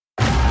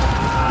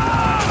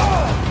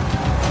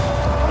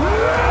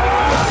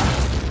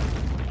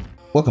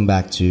Welcome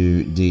back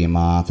to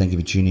DMR. Thank you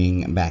for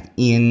tuning back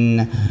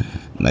in.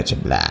 Much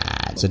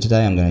obliged. So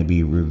today I'm going to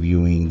be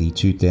reviewing the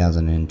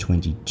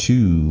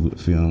 2022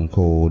 film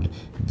called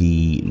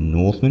The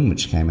Northman,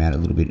 which came out a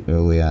little bit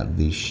earlier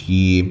this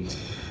year,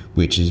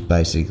 which is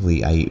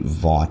basically a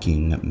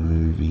Viking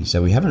movie.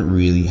 So we haven't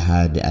really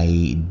had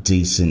a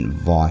decent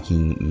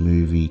Viking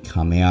movie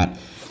come out.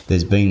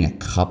 There's been a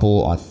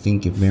couple, I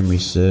think, if memory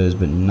serves,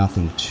 but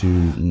nothing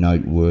too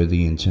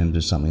noteworthy in terms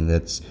of something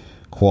that's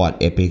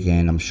quite epic,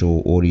 and I'm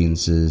sure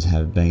audiences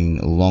have been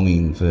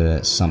longing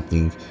for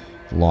something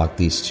like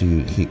this to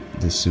hit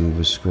the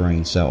silver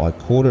screen. So I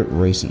caught it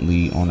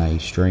recently on a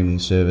streaming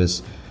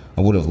service.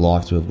 I would have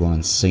liked to have gone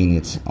and seen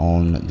it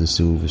on the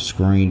silver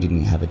screen.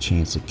 Didn't have a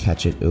chance to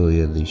catch it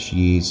earlier this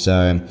year.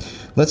 So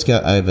let's go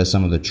over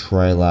some of the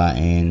trailer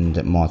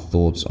and my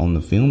thoughts on the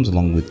films,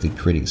 along with the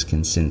critics'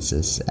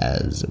 consensus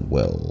as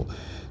well.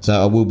 So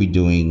I will be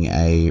doing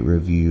a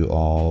review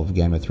of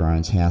Game of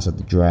Thrones House of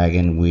the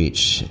Dragon,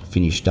 which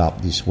finished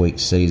up this week,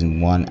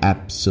 Season 1.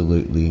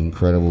 Absolutely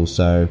incredible.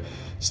 So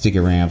stick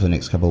around for the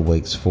next couple of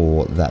weeks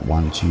for that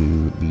one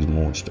to be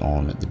launched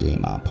on the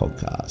DMR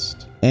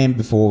podcast. And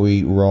before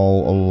we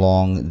roll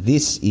along,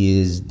 this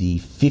is the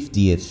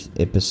 50th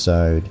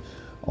episode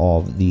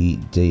of the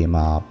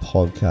DMR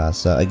podcast.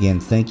 So again,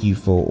 thank you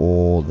for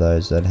all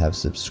those that have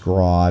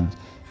subscribed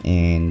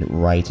and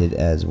rated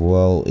as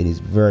well. It is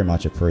very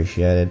much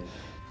appreciated.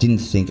 Didn't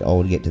think I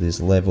would get to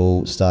this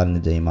level starting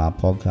the DMR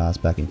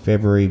podcast back in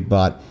February,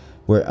 but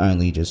we're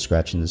only just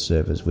scratching the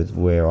surface with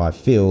where I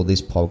feel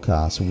this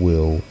podcast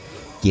will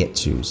get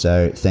to.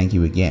 So thank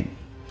you again.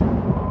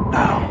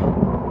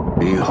 Now,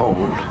 behold.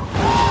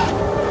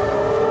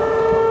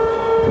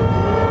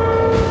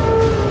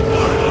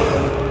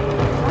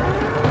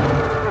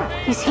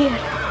 He's here.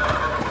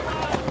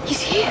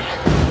 He's here.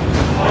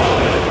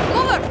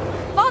 Mother!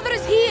 Father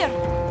is here!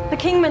 The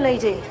king,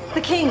 milady.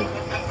 The king.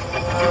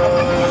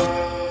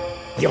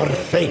 Your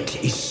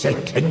fate is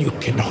set and you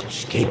cannot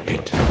escape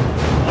it.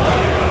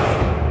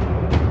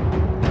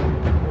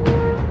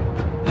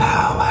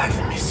 How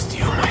I've missed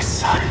you, my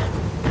son.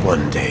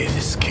 One day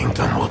this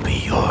kingdom will be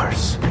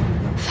yours.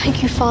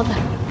 Thank you, Father.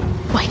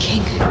 My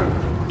king.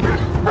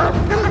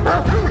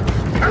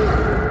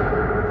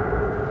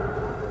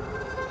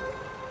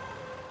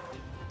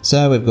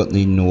 So we've got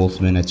The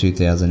Northman, a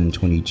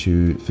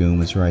 2022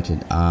 film. It's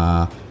rated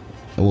R,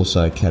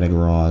 also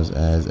categorised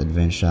as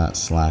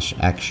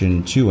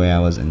adventure/action. 2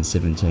 hours and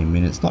 17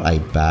 minutes. Not a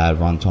bad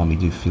runtime. You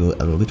do feel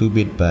it a little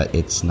bit, but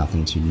it's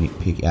nothing to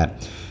nitpick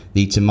at.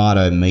 The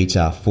tomato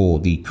meter for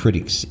the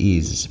critics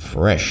is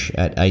fresh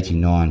at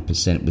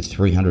 89%, with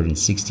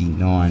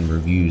 369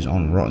 reviews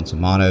on Rotten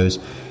Tomatoes.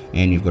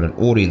 And you've got an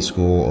audience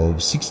score of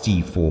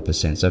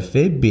 64%, so a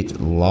fair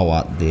bit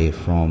lower there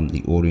from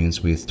the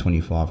audience with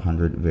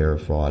 2,500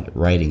 verified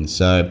ratings.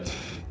 So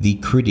the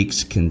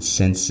critics'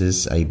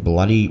 consensus: a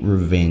bloody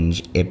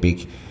revenge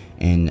epic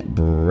and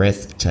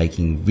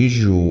breathtaking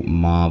visual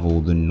marvel.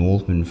 The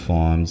Northman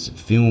finds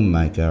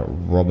filmmaker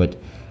Robert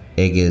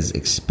Eggers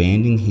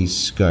expanding his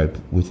scope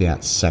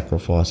without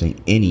sacrificing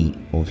any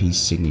of his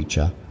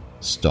signature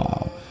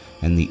style.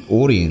 And the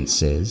audience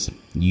says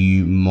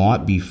you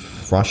might be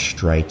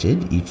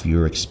frustrated if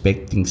you're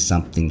expecting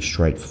something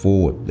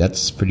straightforward.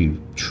 That's pretty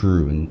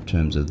true in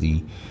terms of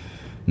the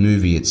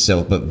movie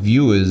itself. But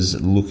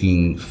viewers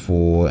looking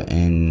for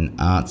an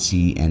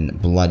artsy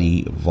and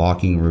bloody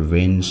Viking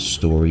revenge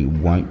story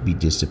won't be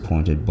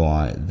disappointed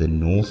by The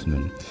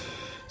Northman.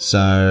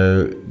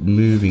 So,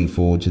 moving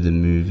forward to the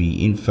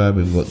movie info,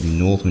 we've got The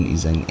Northman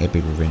is an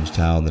epic revenge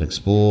tale that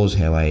explores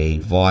how a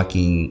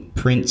Viking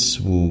prince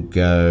will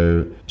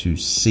go to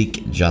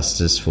seek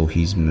justice for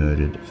his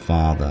murdered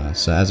father.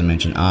 So, as I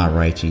mentioned, R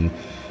rating.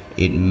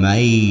 It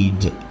made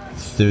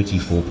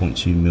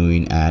 $34.2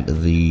 million at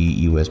the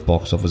US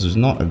box office. It was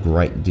not a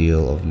great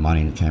deal of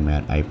money. It came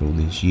out April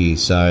this year.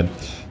 So,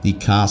 the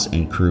cast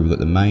and crew, we've got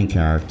the main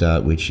character,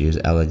 which is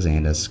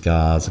Alexander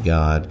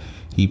Skarsgård.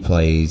 He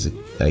plays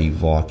a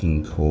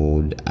Viking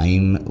called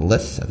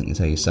Aimleth, I think that's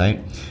how you say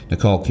it.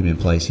 Nicole Kidman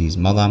plays his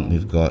mother.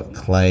 We've got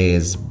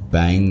Claes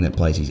Bang that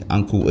plays his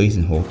uncle.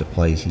 Ethan Hawke that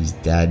plays his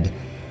dad.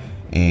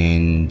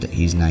 And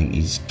his name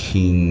is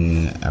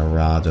King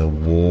Arada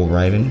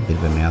Warraven. Bit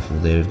of a mouthful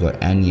there. We've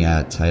got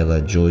Anya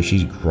Taylor-Joy.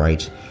 She's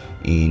great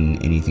in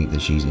anything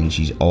that she's in.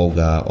 She's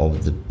Olga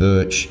of the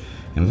Birch.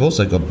 And we've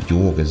also got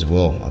Bjork as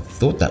well. I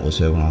thought that was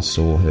her when I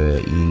saw her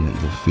in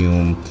the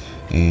film.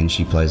 And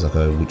she plays like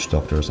a witch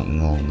doctor or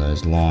something along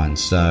those lines.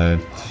 So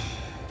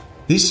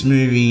this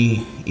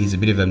movie is a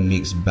bit of a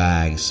mixed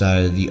bag.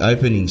 So the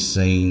opening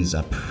scenes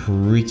are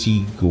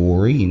pretty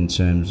gory in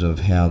terms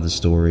of how the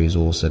story is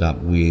all set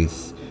up,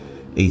 with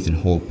Ethan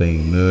Hawke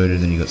being murdered.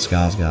 Then you've got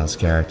Skarsgård's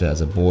character as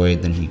a boy.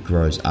 Then he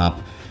grows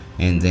up.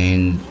 And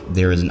then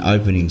there is an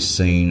opening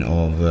scene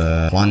of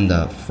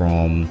plunder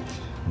from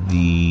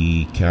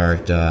the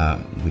character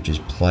which is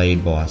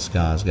played by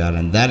Skarsgård,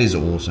 and that is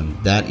awesome.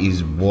 That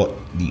is what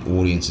the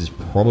audience is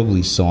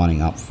probably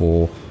signing up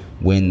for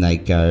when they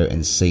go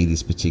and see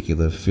this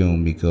particular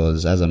film,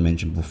 because as I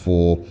mentioned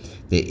before,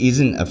 there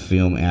isn't a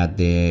film out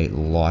there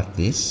like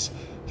this.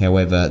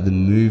 However, the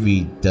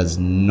movie does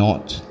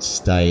not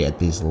stay at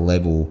this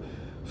level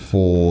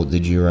for the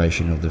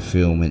duration of the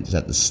film. It's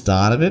at the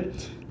start of it.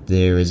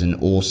 There is an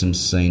awesome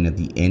scene at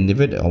the end of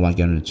it. I won't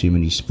go into too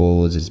many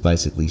spoilers. It's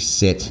basically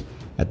set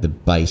at the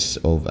base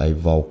of a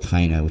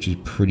volcano, which is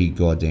pretty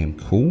goddamn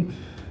cool.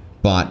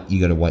 But you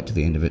got to wait to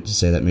the end of it to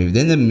see that movie.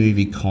 Then the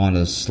movie kind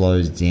of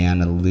slows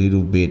down a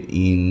little bit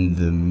in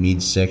the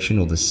midsection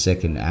or the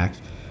second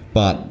act.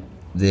 But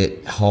the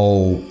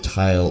whole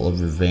tale of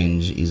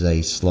revenge is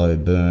a slow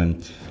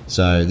burn.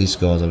 So this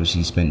guy's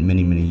obviously spent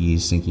many, many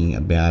years thinking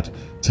about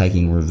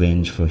taking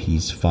revenge for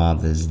his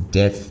father's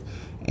death,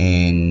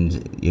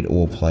 and it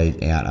all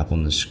played out up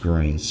on the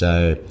screen.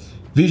 So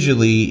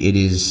visually, it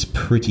is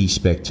pretty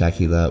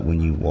spectacular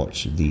when you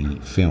watch the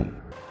film.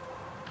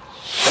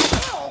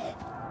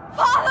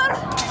 Father!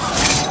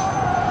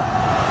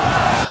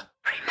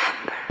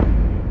 Remember,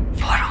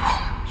 for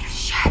whom you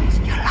shed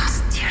your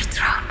last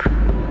teardrop.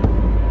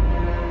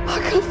 I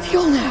can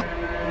feel now.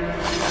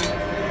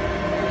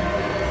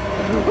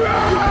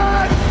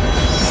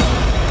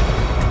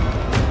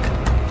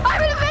 I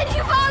will avenge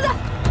you, Father!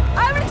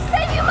 I will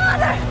save you,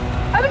 Mother!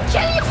 I will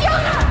kill you,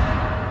 Fiona!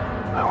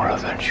 I will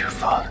avenge you,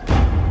 Father.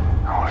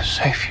 I will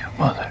save you,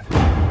 Mother.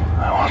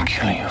 I will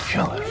kill you,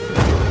 Fiona.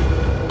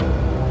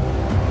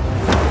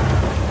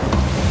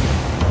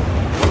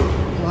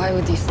 Why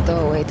would he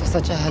stow away to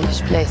such a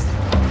hellish place?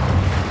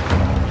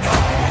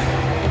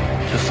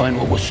 To find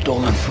what was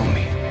stolen from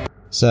me.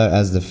 So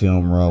as the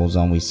film rolls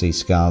on, we see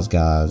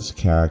Skarsgård's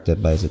character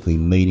basically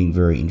meeting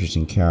very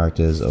interesting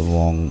characters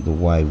along the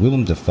way.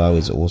 Willem Dafoe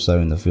is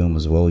also in the film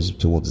as well. He's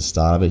towards the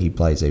start of it. He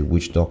plays a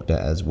witch doctor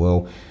as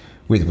well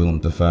with Willem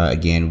Dafoe.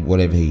 Again,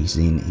 whatever he's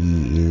in,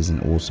 he is an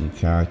awesome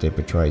character.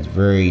 Portrays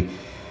very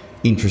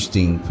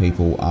interesting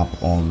people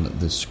up on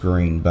the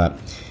screen. But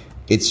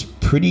it's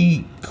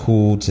pretty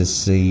cool to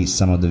see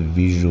some of the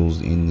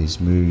visuals in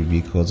this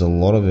movie, because a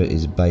lot of it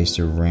is based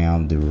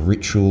around the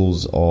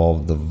rituals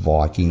of the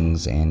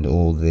Vikings and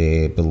all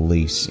their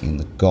beliefs in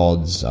the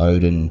gods,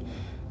 Odin,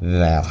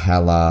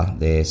 Valhalla,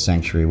 their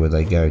sanctuary where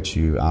they go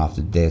to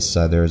after death.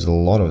 So there is a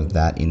lot of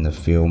that in the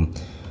film.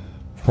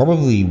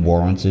 Probably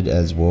warranted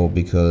as well,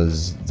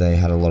 because they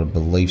had a lot of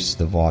beliefs,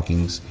 the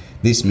Vikings.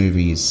 This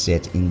movie is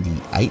set in the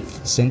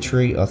 8th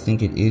century, I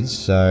think it is.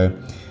 So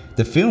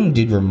the film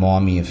did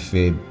remind me a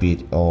fair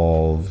bit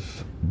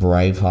of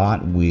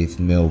Braveheart with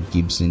Mel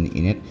Gibson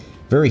in it.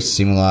 Very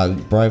similar.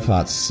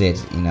 Braveheart's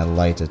set in a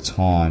later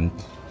time.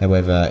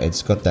 However,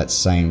 it's got that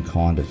same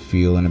kind of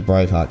feel. And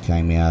Braveheart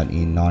came out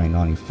in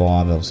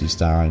 1995, obviously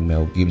starring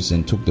Mel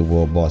Gibson. Took the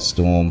world by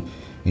storm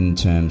in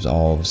terms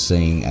of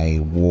seeing a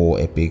war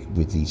epic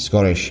with the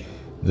Scottish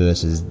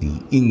versus the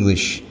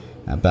English.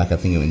 Back, I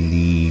think, in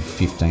the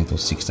 15th or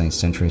 16th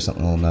century,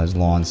 something along those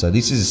lines. So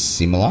this is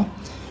similar,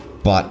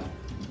 but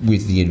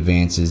with the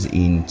advances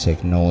in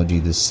technology,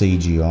 the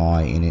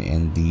CGI in it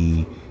and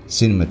the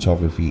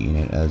cinematography in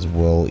it as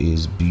well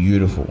is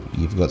beautiful.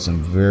 You've got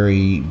some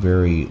very,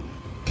 very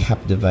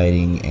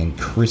captivating and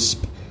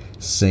crisp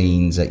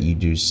scenes that you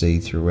do see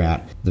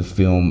throughout the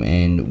film,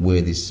 and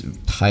where this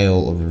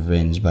tale of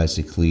revenge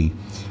basically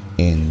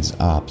ends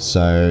up.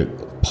 So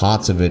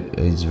parts of it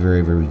is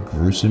very, very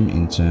gruesome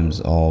in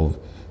terms of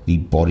the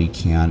body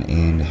count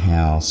and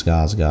how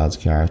Skarsgård's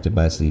character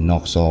basically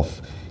knocks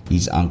off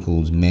his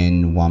uncle's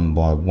men one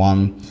by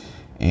one,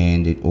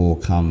 and it all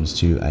comes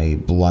to a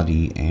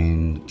bloody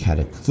and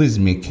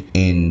cataclysmic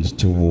end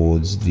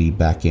towards the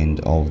back end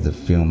of the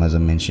film. As I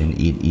mentioned,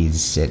 it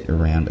is set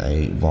around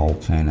a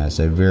volcano,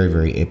 so very,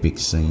 very epic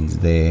scenes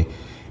there,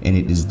 and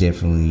it is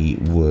definitely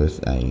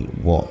worth a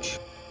watch.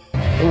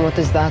 And what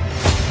is that?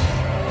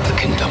 The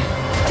kingdom.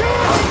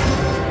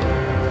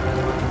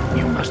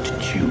 You must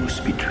choose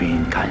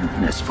between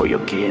kindness for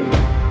your kin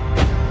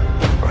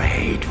or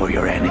hate for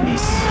your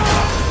enemies.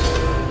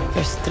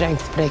 Your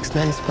strength breaks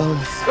men's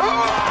bones.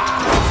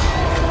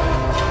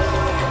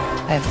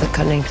 I have the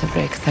cunning to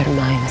break their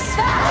minds.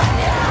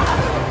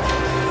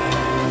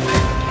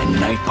 And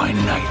night by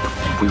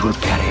night, we will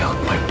carry out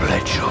my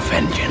pledge of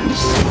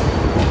vengeance.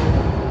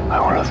 I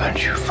will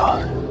avenge you,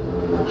 Father. I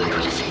will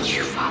avenge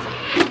you, Father.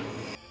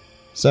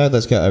 So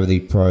let's go over the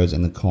pros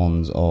and the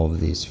cons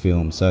of this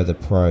film. So the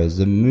pros: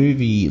 the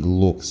movie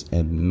looks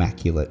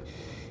immaculate.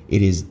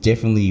 It is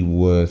definitely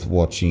worth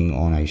watching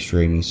on a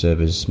streaming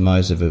service.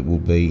 Most of it will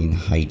be in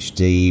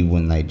HD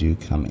when they do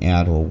come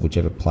out, or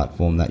whichever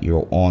platform that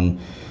you're on.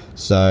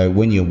 So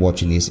when you're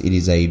watching this, it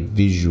is a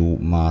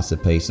visual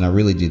masterpiece, and I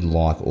really did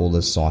like all the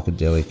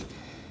psychedelic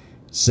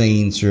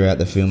scenes throughout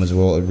the film as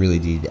well. It really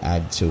did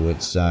add to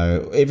it.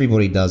 So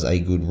everybody does a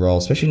good role,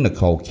 especially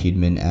Nicole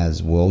Kidman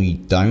as well. You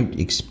don't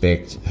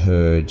expect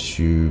her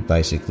to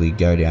basically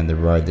go down the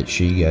road that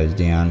she goes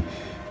down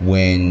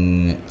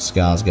when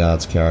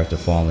Skarsgård's character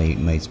finally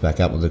meets back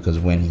up with her, because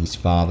when his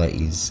father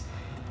is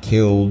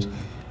killed,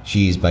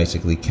 she is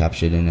basically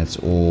captured, and it's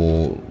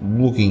all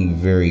looking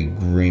very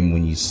grim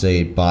when you see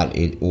it, but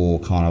it all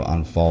kind of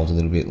unfolds a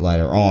little bit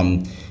later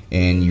on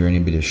and you're in a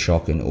bit of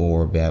shock and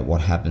awe about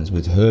what happens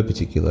with her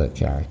particular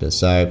character.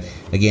 So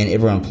again,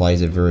 everyone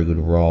plays a very good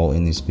role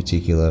in this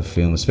particular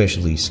film,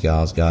 especially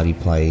Skarsgård. He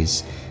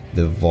plays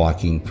the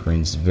Viking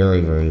prince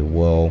very, very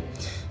well.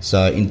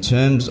 So in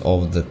terms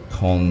of the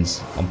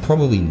cons, I'm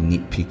probably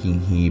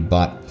nitpicking here,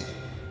 but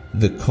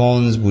the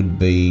cons would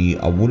be,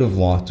 I would have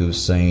liked to have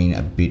seen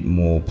a bit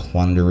more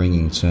plundering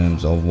in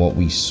terms of what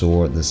we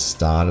saw at the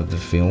start of the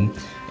film,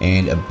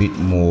 and a bit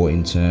more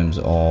in terms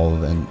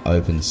of an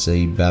open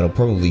sea battle,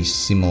 probably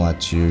similar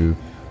to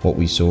what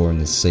we saw in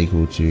the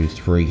sequel to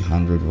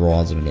 300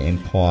 Rise of an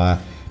Empire.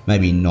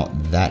 Maybe not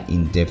that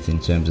in-depth in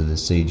terms of the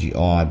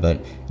CGI, but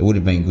it would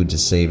have been good to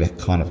see if it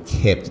kind of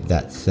kept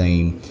that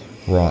theme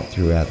right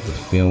throughout the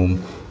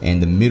film. And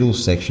the middle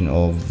section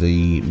of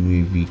the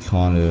movie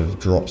kind of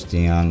drops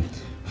down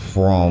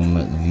from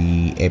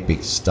the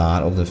epic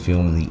start of the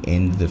film and the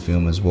end of the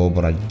film as well,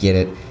 but I get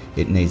it.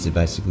 It needs to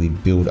basically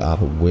build up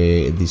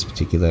where this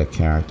particular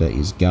character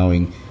is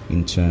going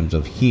in terms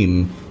of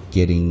him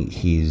getting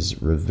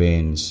his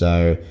revenge.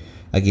 So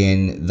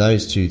again,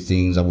 those two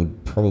things I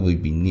would probably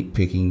be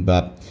nitpicking,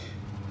 but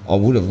I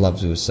would have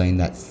loved to have seen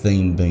that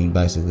theme being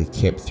basically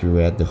kept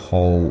throughout the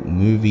whole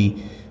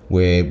movie,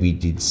 where we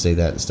did see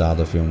that at the start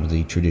of the film with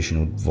the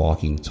traditional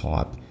Viking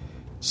type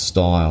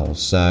style.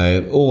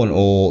 So all in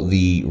all,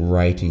 the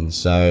rating.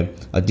 So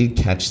I did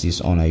catch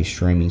this on a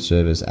streaming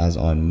service, as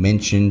I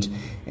mentioned,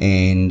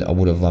 and I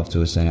would have loved to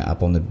have seen it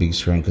up on the big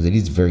screen because it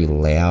is very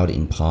loud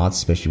in parts,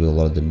 especially with a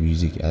lot of the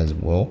music as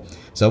well.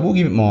 So I will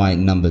give it my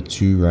number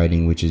 2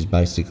 rating, which is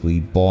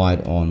basically buy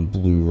it on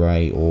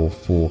Blu-ray or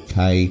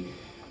 4K.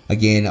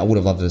 Again, I would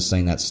have loved to have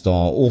seen that style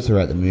all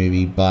throughout the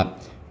movie,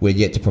 but we're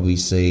yet to probably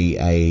see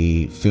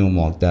a film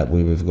like that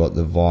where we've got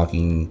the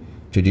Viking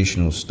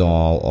traditional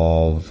style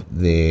of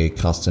their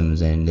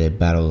customs and their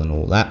battle and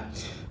all that.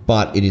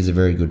 But it is a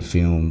very good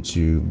film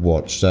to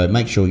watch, so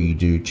make sure you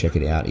do check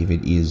it out if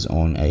it is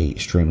on a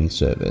streaming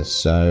service.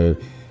 So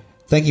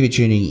thank you for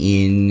tuning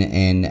in,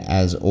 and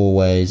as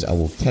always, I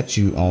will catch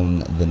you on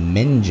the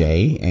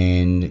Menjay,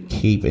 and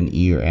keep an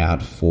ear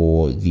out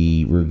for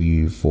the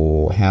review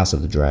for House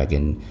of the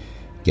Dragon,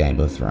 Game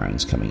of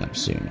Thrones coming up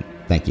soon.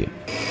 Thank you.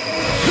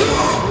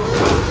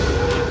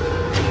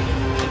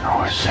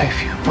 I will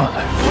save you,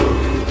 Mother.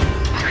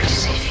 I will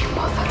save you,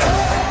 Mother.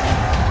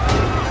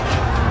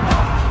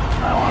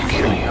 I will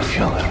kill you,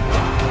 Fjord.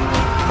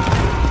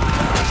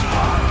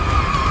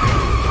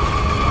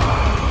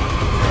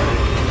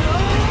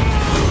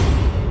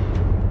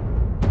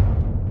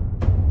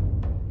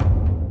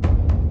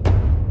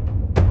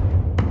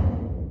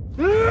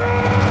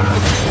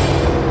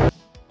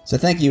 So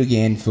thank you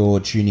again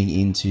for tuning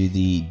into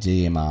the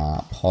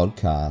DMR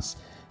podcast.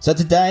 So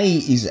today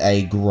is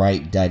a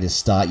great day to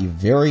start your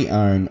very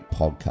own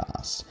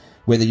podcast.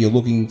 Whether you're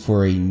looking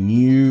for a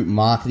new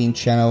marketing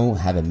channel,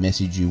 have a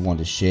message you want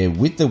to share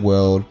with the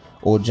world,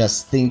 or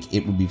just think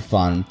it would be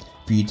fun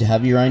for you to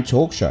have your own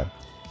talk show,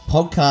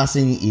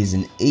 podcasting is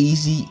an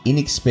easy,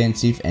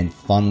 inexpensive, and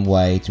fun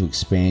way to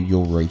expand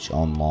your reach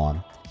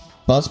online.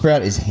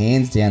 Buzzsprout is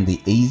hands down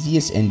the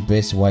easiest and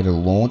best way to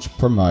launch,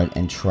 promote,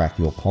 and track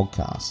your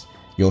podcast.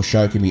 Your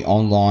show can be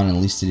online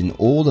and listed in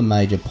all the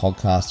major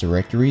podcast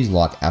directories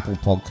like Apple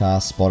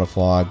Podcasts,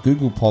 Spotify,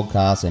 Google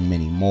Podcasts, and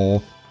many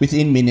more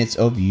within minutes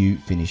of you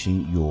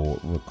finishing your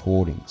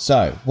recording.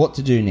 So, what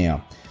to do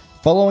now?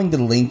 Following the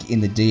link in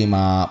the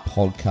DMR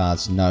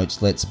podcast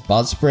notes lets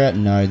Buzzsprout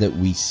know that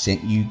we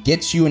sent you,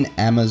 gets you an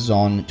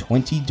Amazon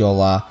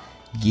 $20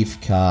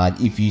 gift card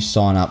if you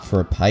sign up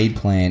for a paid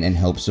plan and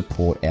help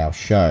support our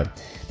show.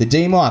 The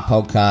DMI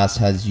podcast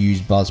has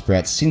used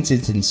Buzzsprout since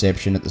its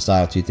inception at the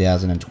start of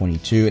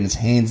 2022, and it's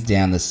hands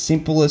down the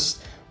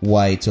simplest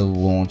way to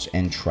launch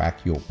and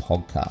track your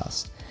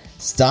podcast.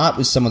 Start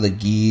with some of the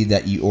gear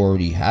that you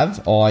already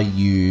have. I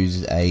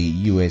use a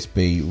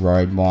USB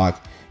Rode mic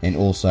and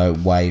also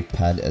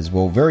WavePad as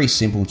well. Very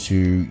simple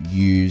to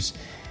use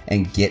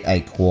and get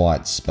a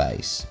quiet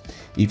space.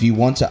 If you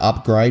want to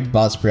upgrade,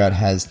 Buzzsprout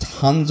has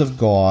tons of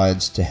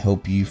guides to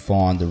help you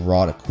find the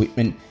right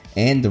equipment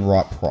and the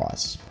right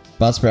price.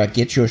 Buzzsprout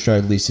gets your show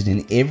listed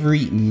in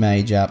every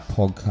major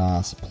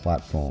podcast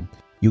platform.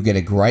 You'll get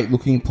a great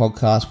looking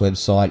podcast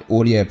website,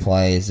 audio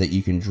players that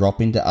you can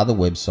drop into other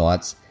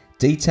websites,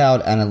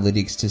 detailed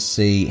analytics to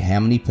see how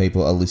many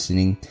people are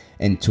listening,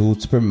 and tools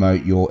to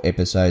promote your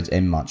episodes,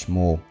 and much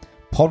more.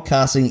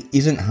 Podcasting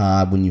isn't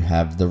hard when you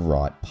have the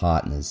right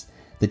partners.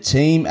 The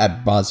team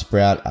at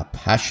Buzzsprout are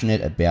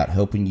passionate about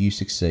helping you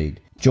succeed.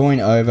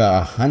 Join over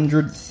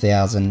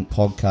 100,000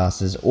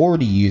 podcasters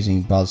already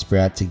using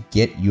Buzzsprout to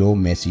get your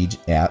message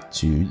out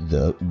to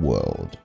the world.